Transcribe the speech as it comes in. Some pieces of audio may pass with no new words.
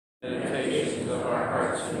Meditations of our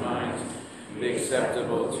hearts and minds be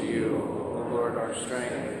acceptable to you, O Lord, our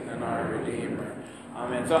strength and our Redeemer.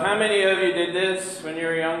 Amen. So how many of you did this when you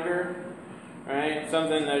were younger? Right?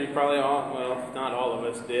 Something that you probably all, well, not all of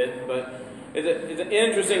us did, but it's an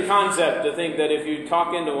interesting concept to think that if you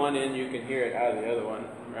talk into one end, you can hear it out of the other one,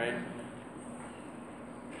 right?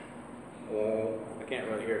 I can't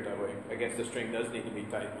really hear it that way. I guess the string does need to be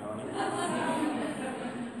tight, Melanie.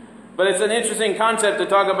 But it's an interesting concept to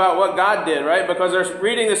talk about what God did, right? Because our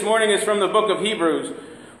reading this morning is from the book of Hebrews.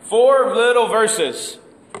 4 little verses.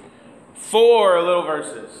 4 little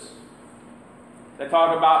verses that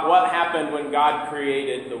talk about what happened when God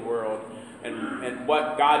created the world and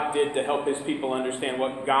what God did to help His people understand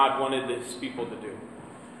what God wanted His people to do.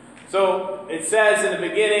 So it says in the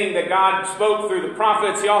beginning that God spoke through the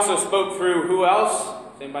prophets. He also spoke through who else?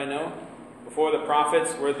 Does anybody know? Before the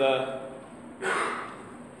prophets were the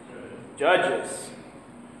judges.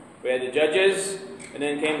 We had the judges, and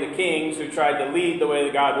then came the kings who tried to lead the way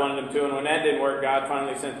that God wanted them to. And when that didn't work, God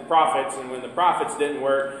finally sent the prophets. And when the prophets didn't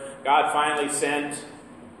work, God finally sent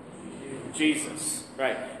Jesus.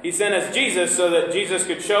 Right? He sent us Jesus so that Jesus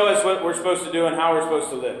could show us what we're supposed to do and how we're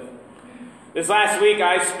supposed to live. This last week,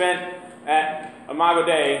 I spent at Imago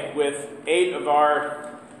Day with 8 of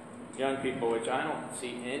our young people, which I don't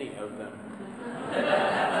see any of them.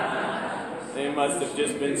 They must have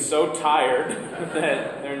just been so tired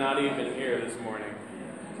that they're not even here this morning.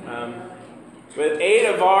 With 8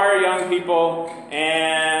 of our young people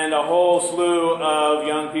and a whole slew of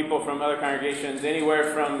young people from other congregations,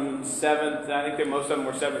 anywhere from 7th, I think that most of them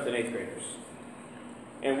were 7th and 8th graders.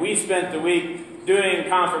 And we spent the week doing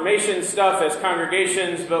confirmation stuff as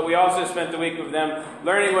congregations, but we also spent the week with them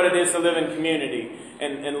learning what it is to live in community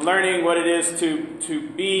and learning what it is to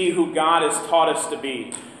be who God has taught us to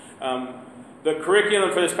be. The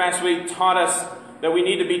curriculum for this past week taught us that we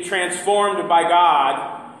need to be transformed by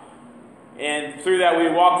God. And through that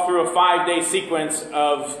we walked through a 5-day sequence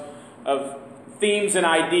of themes and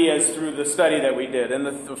ideas through the study that we did. And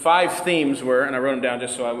the 5 themes were, and I wrote them down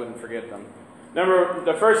just so I wouldn't forget them. Remember,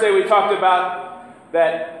 the first day we talked about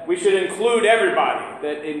that we should include everybody.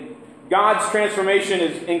 That in God's transformation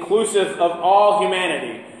is inclusive of all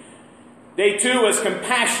humanity. Day 2 was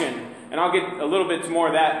compassion. And I'll get a little bit more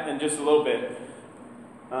of that in just a little bit.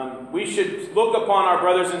 We should look upon our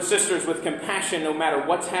brothers and sisters with compassion no matter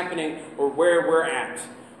what's happening or where we're at.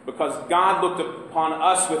 Because God looked upon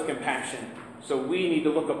us with compassion. So we need to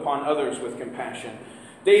look upon others with compassion.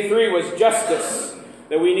 Day 3 was justice.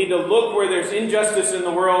 That we need to look where there's injustice in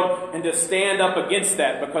the world and to stand up against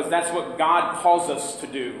that. Because that's what God calls us to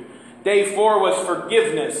do. Day 4 was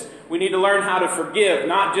forgiveness. We need to learn how to forgive,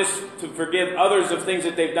 not just to forgive others of things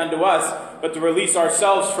that they've done to us, but to release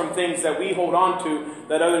ourselves from things that we hold on to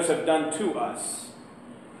that others have done to us.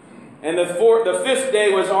 And the 5th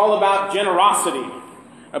day was all about generosity,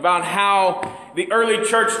 about how the early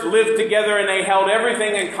church lived together and they held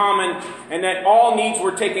everything in common and that all needs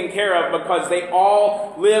were taken care of because they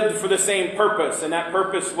all lived for the same purpose. And that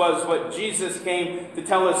purpose was what Jesus came to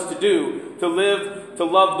tell us to do, to live, to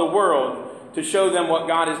love the world, to show them what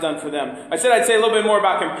God has done for them. I said I'd say a little bit more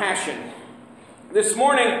about compassion. This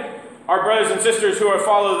morning, our brothers and sisters who are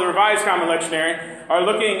follow the Revised Common Lectionary are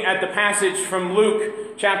looking at the passage from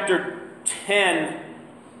Luke chapter 10.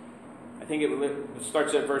 I think it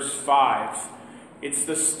starts at verse 5. It's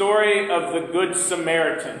the story of the Good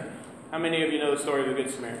Samaritan. How many of you know the story of the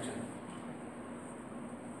Good Samaritan?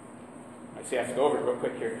 I see I have to go over it real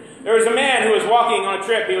quick here. There was a man who was walking on a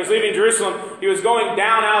trip. He was leaving Jerusalem. He was going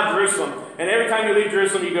down out of Jerusalem. And every time you leave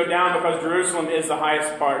Jerusalem, you go down because Jerusalem is the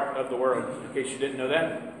highest part of the world. In case you didn't know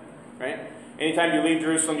that. Right? Anytime you leave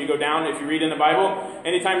Jerusalem, you go down. If you read in the Bible,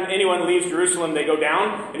 anytime anyone leaves Jerusalem, they go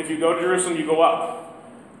down. And if you go to Jerusalem, you go up.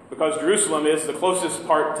 Because Jerusalem is the closest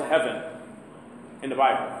part to heaven in the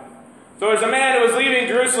Bible. So there's a man who was leaving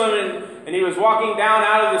Jerusalem and he was walking down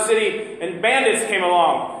out of the city and bandits came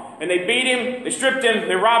along. And they beat him, they stripped him,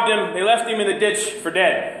 they robbed him, they left him in the ditch for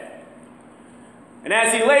dead. And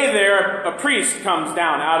as he lay there, a priest comes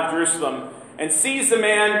down out of Jerusalem and sees the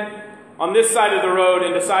man on this side of the road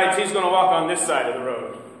and decides he's going to walk on this side of the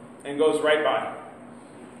road and goes right by.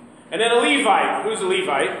 And then a Levite. Who's a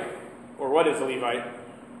Levite? Or what is a Levite?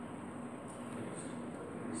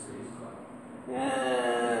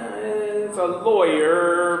 It's a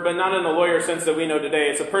lawyer, but not in the lawyer sense that we know today.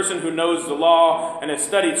 It's a person who knows the law and has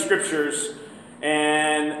studied scriptures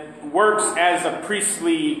and works as a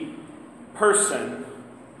priestly person,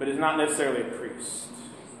 but is not necessarily a priest.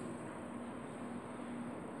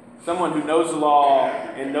 Someone who knows the law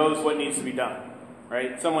and knows what needs to be done,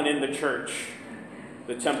 right? Someone in the church,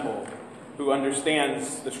 the temple, who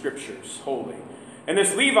understands the Scriptures wholly. And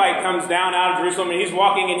this Levite comes down out of Jerusalem, and he's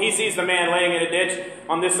walking, and he sees the man laying in a ditch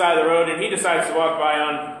on this side of the road, and he decides to walk by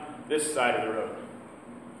on this side of the road.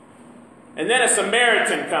 And then a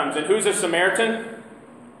Samaritan comes, and who's a Samaritan?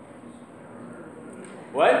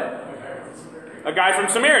 What? A guy from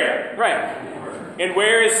Samaria, right. And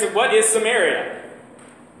what is Samaria?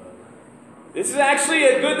 This is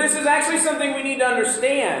actually something we need to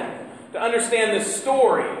understand this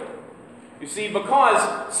story. You see,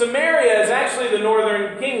 because Samaria is actually the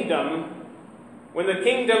northern kingdom. When the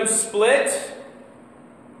kingdom split,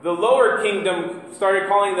 the lower kingdom started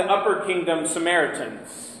calling the upper kingdom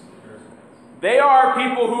Samaritans. They are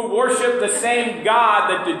people who worship the same God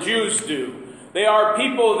that the Jews do. They are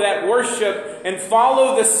people that worship and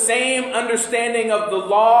follow the same understanding of the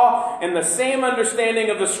law and the same understanding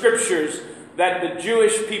of the Scriptures that the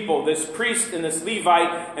Jewish people, this priest and this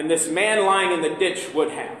Levite and this man lying in the ditch would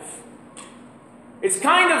have. It's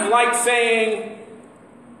kind of like saying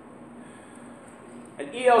an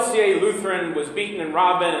ELCA Lutheran was beaten and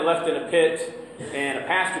robbed and left in a pit, and a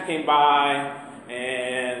pastor came by,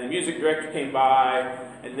 and the music director came by,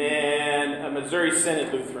 and then a Missouri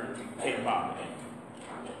Synod Lutheran came by.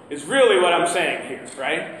 Is really what I'm saying here,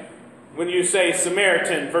 right? When you say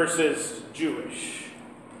Samaritan versus Jewish.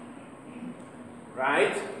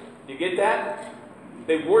 Right? You get that?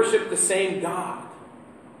 They worship the same God.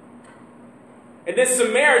 And this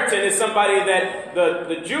Samaritan is somebody that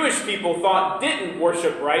the Jewish people thought didn't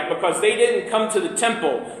worship right because they didn't come to the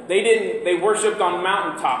temple. They worshipped on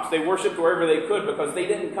mountaintops. They worshipped wherever they could because they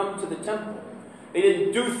didn't come to the temple. They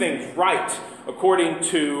didn't do things right according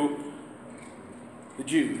to the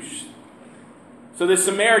Jews. So this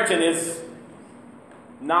Samaritan is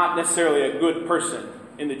not necessarily a good person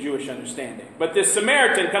in the Jewish understanding. But this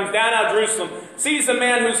Samaritan comes down out of Jerusalem, sees the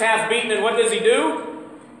man who's half beaten, and what does he do?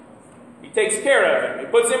 He takes care of him.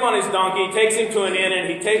 He puts him on his donkey, he takes him to an inn, and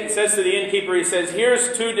he says to the innkeeper, he says,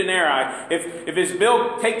 here's 2 denarii. If his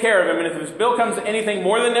bill, take care of him, and if his bill comes to anything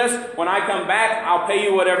more than this, when I come back, I'll pay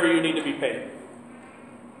you whatever you need to be paid.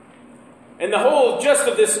 And the whole gist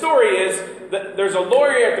of this story is that there's a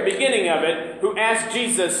lawyer at the beginning of it who asks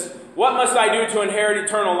Jesus, what must I do to inherit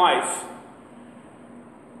eternal life?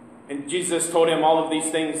 And Jesus told him all of these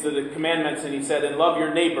things, the commandments, and he said, and love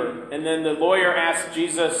your neighbor. And then the lawyer asked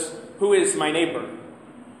Jesus, who is my neighbor?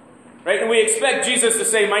 Right? And we expect Jesus to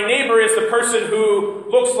say, my neighbor is the person who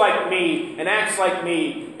looks like me and acts like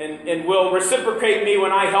me and will reciprocate me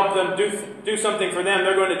when I help them do something for them.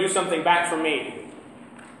 They're going to do something back for me.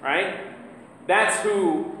 Right? That's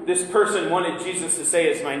who this person wanted Jesus to say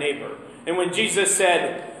is my neighbor. And when Jesus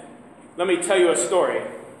said, let me tell you a story.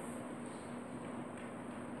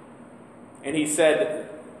 And he said,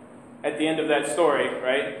 at the end of that story,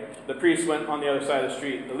 right, the priest went on the other side of the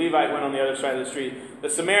street. The Levite went on the other side of the street. The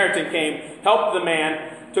Samaritan came, helped the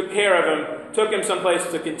man, took care of him, took him someplace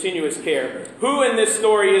to continue his care. Who in this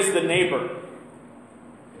story is the neighbor?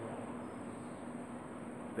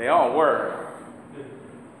 They all were.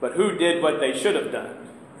 But who did what they should have done?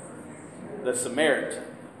 The Samaritan.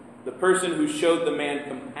 The person who showed the man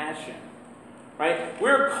compassion. Right?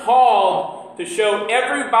 We're called to show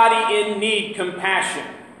everybody in need compassion.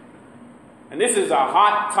 And this is a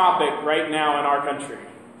hot topic right now in our country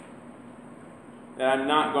that I'm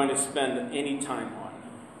not going to spend any time on,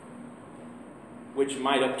 which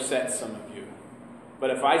might upset some of you. But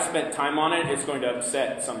if I spent time on it, it's going to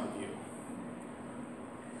upset some of you.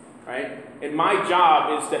 Right? And my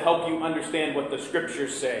job is to help you understand what the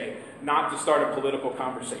Scriptures say, not to start a political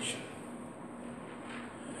conversation.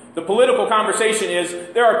 The political conversation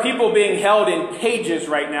is, there are people being held in cages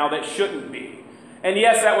right now that shouldn't be. And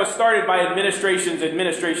yes, that was started by administrations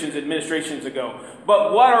ago.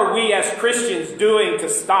 But what are we as Christians doing to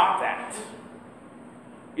stop that?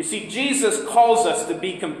 You see, Jesus calls us to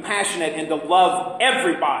be compassionate and to love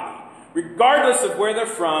everybody, regardless of where they're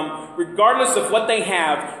from, regardless of what they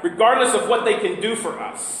have, regardless of what they can do for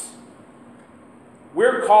us.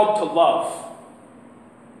 We're called to love.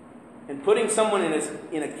 And putting someone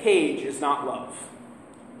in a cage is not love.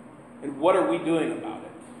 And what are we doing about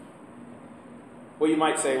it? Well, you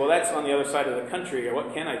might say, well, that's on the other side of the country, or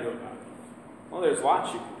what can I do about it? Well, there's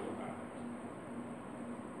lots you can do about it.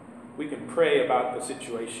 We can pray about the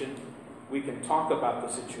situation. We can talk about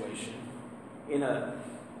the situation in a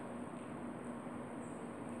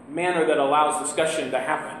manner that allows discussion to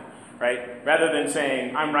happen, right? Rather than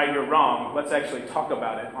saying, I'm right, you're wrong, let's actually talk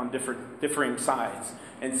about it on differing sides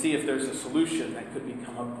and see if there's a solution that could be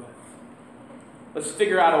come up with. Let's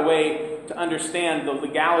figure out a way to understand the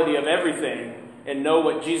legality of everything and know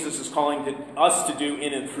what Jesus is calling us to do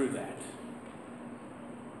in and through that.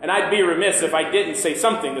 And I'd be remiss if I didn't say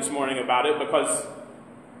something this morning about it, because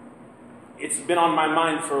it's been on my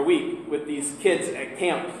mind for a week with these kids at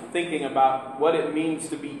camp thinking about what it means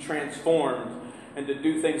to be transformed and to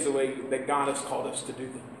do things the way that God has called us to do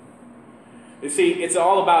them. You see, it's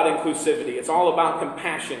all about inclusivity. It's all about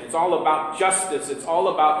compassion. It's all about justice. It's all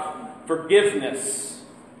about forgiveness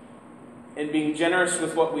and being generous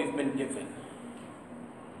with what we've been given.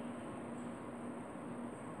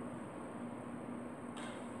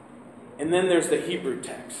 And then there's the Hebrew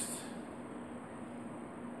text.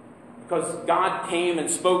 Because God came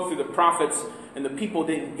and spoke through the prophets, and the people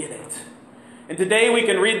didn't get it. And today we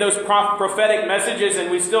can read those prophetic messages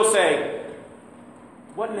and we still say,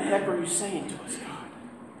 what in the heck are you saying to us, God?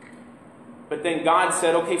 But then God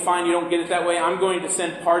said, okay, fine, you don't get it that way. I'm going to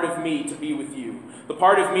send part of me to be with you. The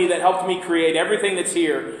part of me that helped me create everything that's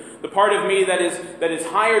here. The part of me that is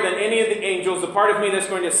higher than any of the angels. The part of me that's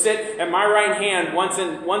going to sit at my right hand once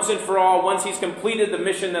and for all, once He's completed the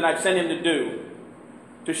mission that I've sent Him to do.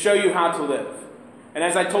 To show you how to live. And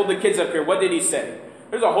as I told the kids up here, what did He say?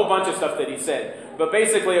 There's a whole bunch of stuff that He said. But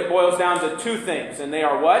basically it boils down to two things. And they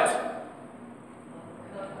are what?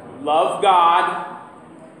 Love God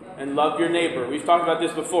and love your neighbor. We've talked about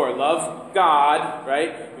this before. Love God, right?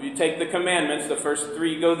 If you take the commandments, the first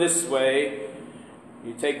 3 go this way.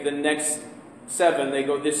 You take the next 7, they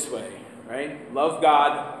go this way, right? Love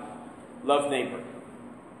God, love neighbor.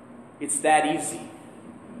 It's that easy.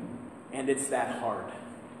 And it's that hard.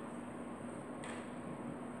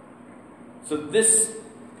 So this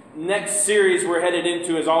next series we're headed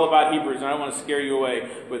into is all about Hebrews, and I don't want to scare you away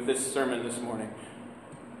with this sermon this morning.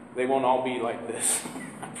 They won't all be like this,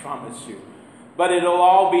 I promise you. But it'll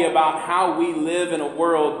all be about how we live in a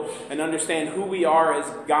world and understand who we are as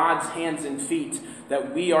God's hands and feet,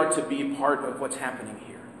 that we are to be part of what's happening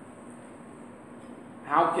here.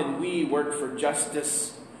 How can we work for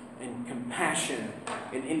justice and compassion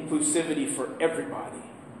and inclusivity for everybody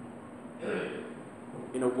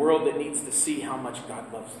in a world that needs to see how much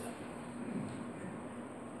God loves them?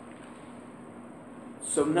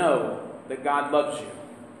 So know that God loves you,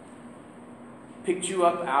 picked you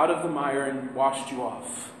up out of the mire and washed you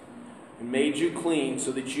off, and made you clean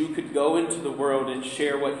so that you could go into the world and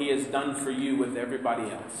share what He has done for you with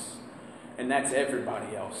everybody else. And that's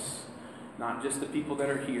everybody else, not just the people that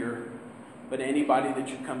are here, but anybody that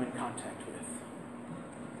you come in contact with.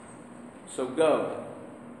 So go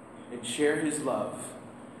and share His love,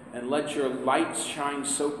 and let your light shine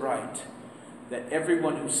so bright that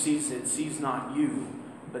everyone who sees it sees not you,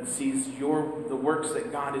 but sees the works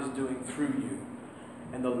that God is doing through you,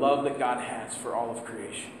 and the love that God has for all of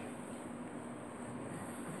creation.